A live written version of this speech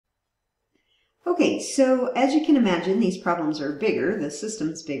Okay, so as you can imagine, these problems are bigger, the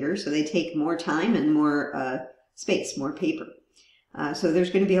system's bigger, so they take more time and more space, more paper. So there's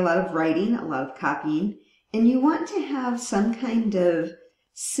going to be a lot of writing, a lot of copying, and you want to have some kind of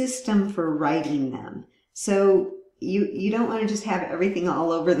system for writing them. So you don't want to just have everything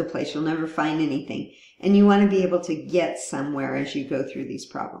all over the place. You'll never find anything. And you want to be able to get somewhere as you go through these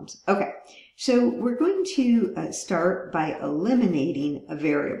problems. Okay, so we're going to start by eliminating a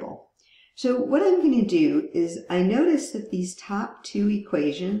variable. So what I'm going to do is I notice that these top two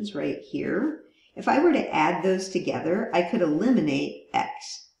equations right here, if I were to add those together, I could eliminate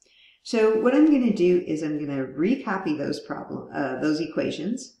x. So what I'm going to do is I'm going to recopy those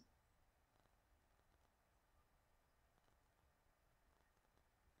equations.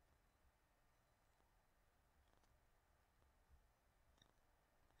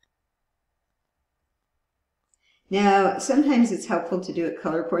 Now, sometimes it's helpful to do it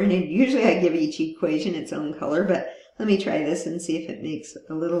color coordinated. Usually I give each equation its own color, but let me try this and see if it makes it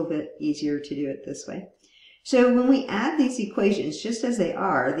a little bit easier to do it this way. So when we add these equations just as they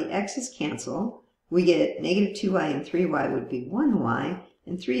are, the x's cancel. We get negative 2y and 3y would be 1y,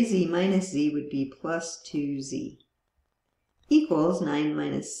 and 3z minus z would be plus 2z. Equals 9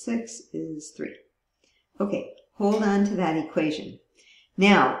 minus 6 is 3. Okay, hold on to that equation.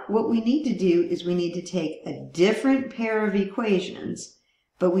 Now, what we need to do is we need to take a different pair of equations,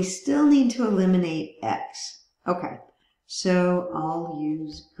 but we still need to eliminate x. Okay, so I'll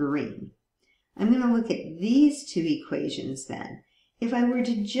use green. I'm going to look at these two equations then. If I were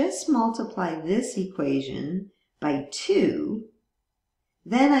to just multiply this equation by 2,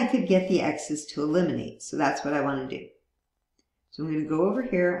 then I could get the x's to eliminate. So that's what I want to do. So I'm going to go over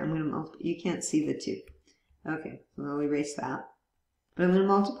here. I'm going to multiply. You can't see the 2. Okay, so I'll erase that. But I'm going to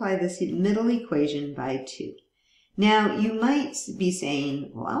multiply this middle equation by 2. Now, you might be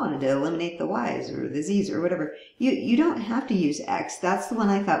saying, well, I wanted to eliminate the y's or the z's or whatever. You don't have to use x. That's the one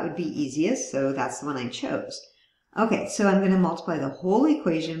I thought would be easiest, so that's the one I chose. Okay, so I'm going to multiply the whole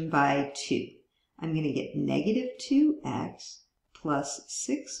equation by 2. I'm going to get negative 2x plus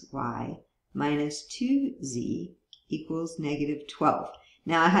 6y minus 2z equals negative 12.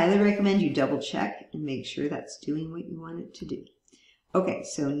 Now, I highly recommend you double check and make sure that's doing what you want it to do. Okay,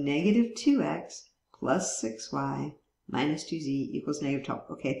 so negative 2x plus 6y minus 2z equals negative 12.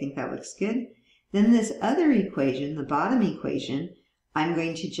 Okay, I think that looks good. Then this other equation, the bottom equation, I'm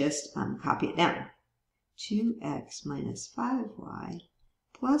going to just copy it down. 2x minus 5y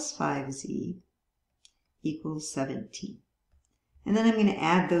plus 5z equals 17. And then I'm going to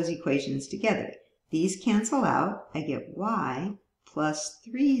add those equations together. These cancel out. I get y plus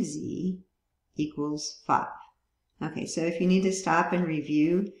 3z equals 5. Okay, so if you need to stop and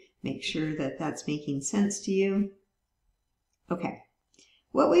review, make sure that that's making sense to you. Okay,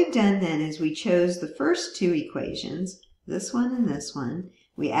 what we've done then is we chose the first two equations, this one and this one.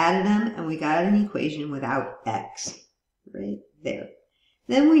 We added them and we got an equation without x, right there.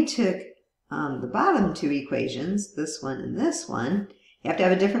 Then we took the bottom two equations, this one and this one. You have to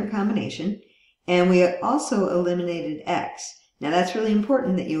have a different combination. And we also eliminated x. Now that's really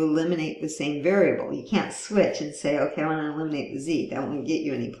important that you eliminate the same variable. You can't switch and say, okay, I want to eliminate the z. That won't get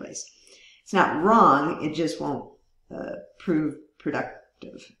you anyplace. It's not wrong, it just won't prove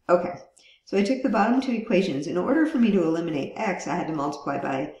productive. Okay, so I took the bottom two equations. In order for me to eliminate x, I had to multiply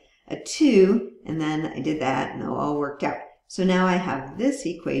by a 2, and then I did that, and it all worked out. So now I have this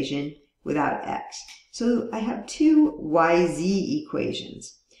equation without x. So I have two yz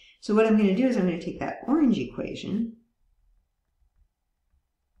equations. So what I'm going to do is I'm going to take that orange equation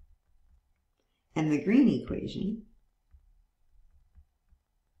and the green equation,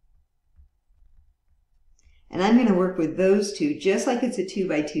 and I'm going to work with those two just like it's a 2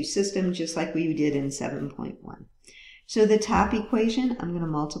 by 2 system, just like we did in 7.1. So the top equation, I'm going to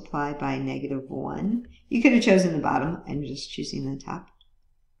multiply by negative 1. You could have chosen the bottom. I'm just choosing the top.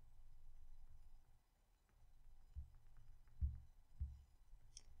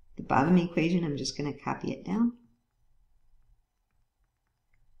 The bottom equation, I'm just going to copy it down.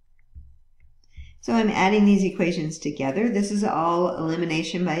 So I'm adding these equations together. This is all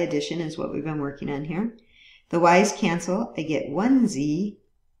elimination by addition is what we've been working on here. The y's cancel. I get 1z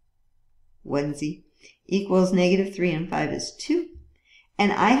equals negative 3 and 5 is 2.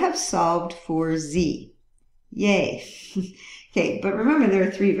 And I have solved for z. Yay. Okay, but remember there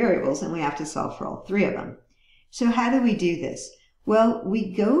are 3 variables and we have to solve for all 3 of them. So how do we do this? Well,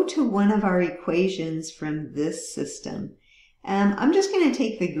 we go to one of our equations from this system. I'm just going to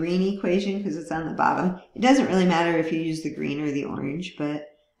take the green equation because it's on the bottom. It doesn't really matter if you use the green or the orange, but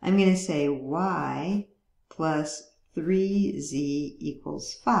I'm going to say y plus 3z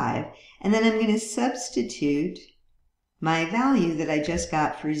equals 5. And then I'm going to substitute my value that I just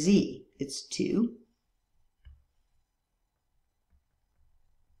got for z. It's 2.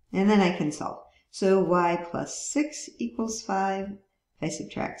 And then I can solve. So y plus 6 equals 5. If I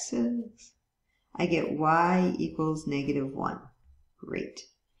subtract 6, I get y equals -1. Great.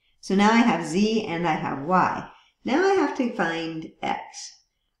 So now I have z and I have y. Now I have to find x.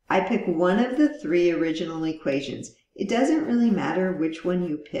 I pick one of the 3 original equations. It doesn't really matter which one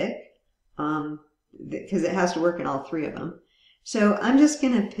you pick, because it has to work in all 3 of them. So I'm just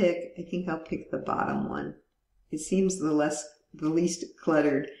going to pick, I think I'll pick the bottom one. It seems the least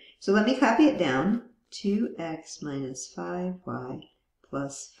cluttered. So let me copy it down. 2x minus 5y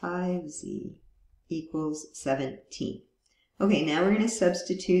plus 5z equals 17. Okay, now we're going to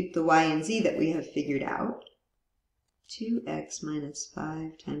substitute the y and z that we have figured out. 2x minus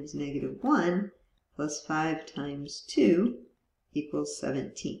 5 times -1 plus 5 times 2 equals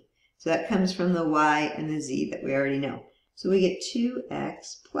 17. So that comes from the y and the z that we already know. So we get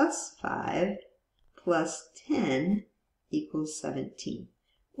 2x plus 5 plus 10 equals 17.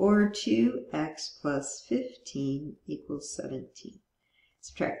 Or 2x plus 15 equals 17.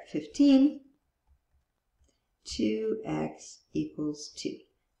 Subtract 15. 2x equals 2.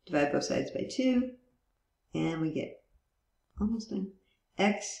 Divide both sides by 2. And we get, almost done,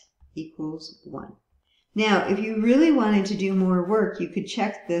 x equals 1. Now, if you really wanted to do more work, you could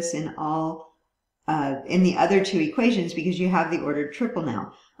check this in in the other 2 equations because you have the ordered triple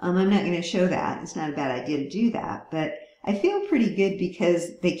now. I'm not going to show that. It's not a bad idea to do that, but I feel pretty good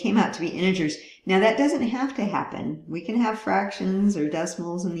because they came out to be integers. Now, that doesn't have to happen. We can have fractions or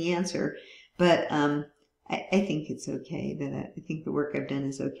decimals in the answer, but I think it's okay. I think the work I've done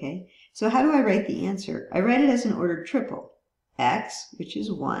is okay. So how do I write the answer? I write it as an ordered triple. X, which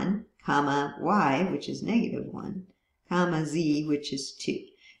is 1, comma, y, which is -1, comma, z, which is 2.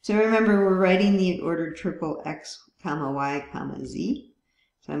 So remember, we're writing the ordered triple x, comma, y, comma, z.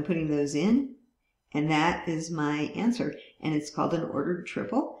 So I'm putting those in, and that is my answer. And it's called an ordered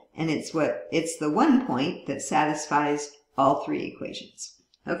triple, and it's the one point that satisfies all 3 equations.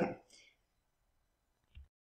 Okay,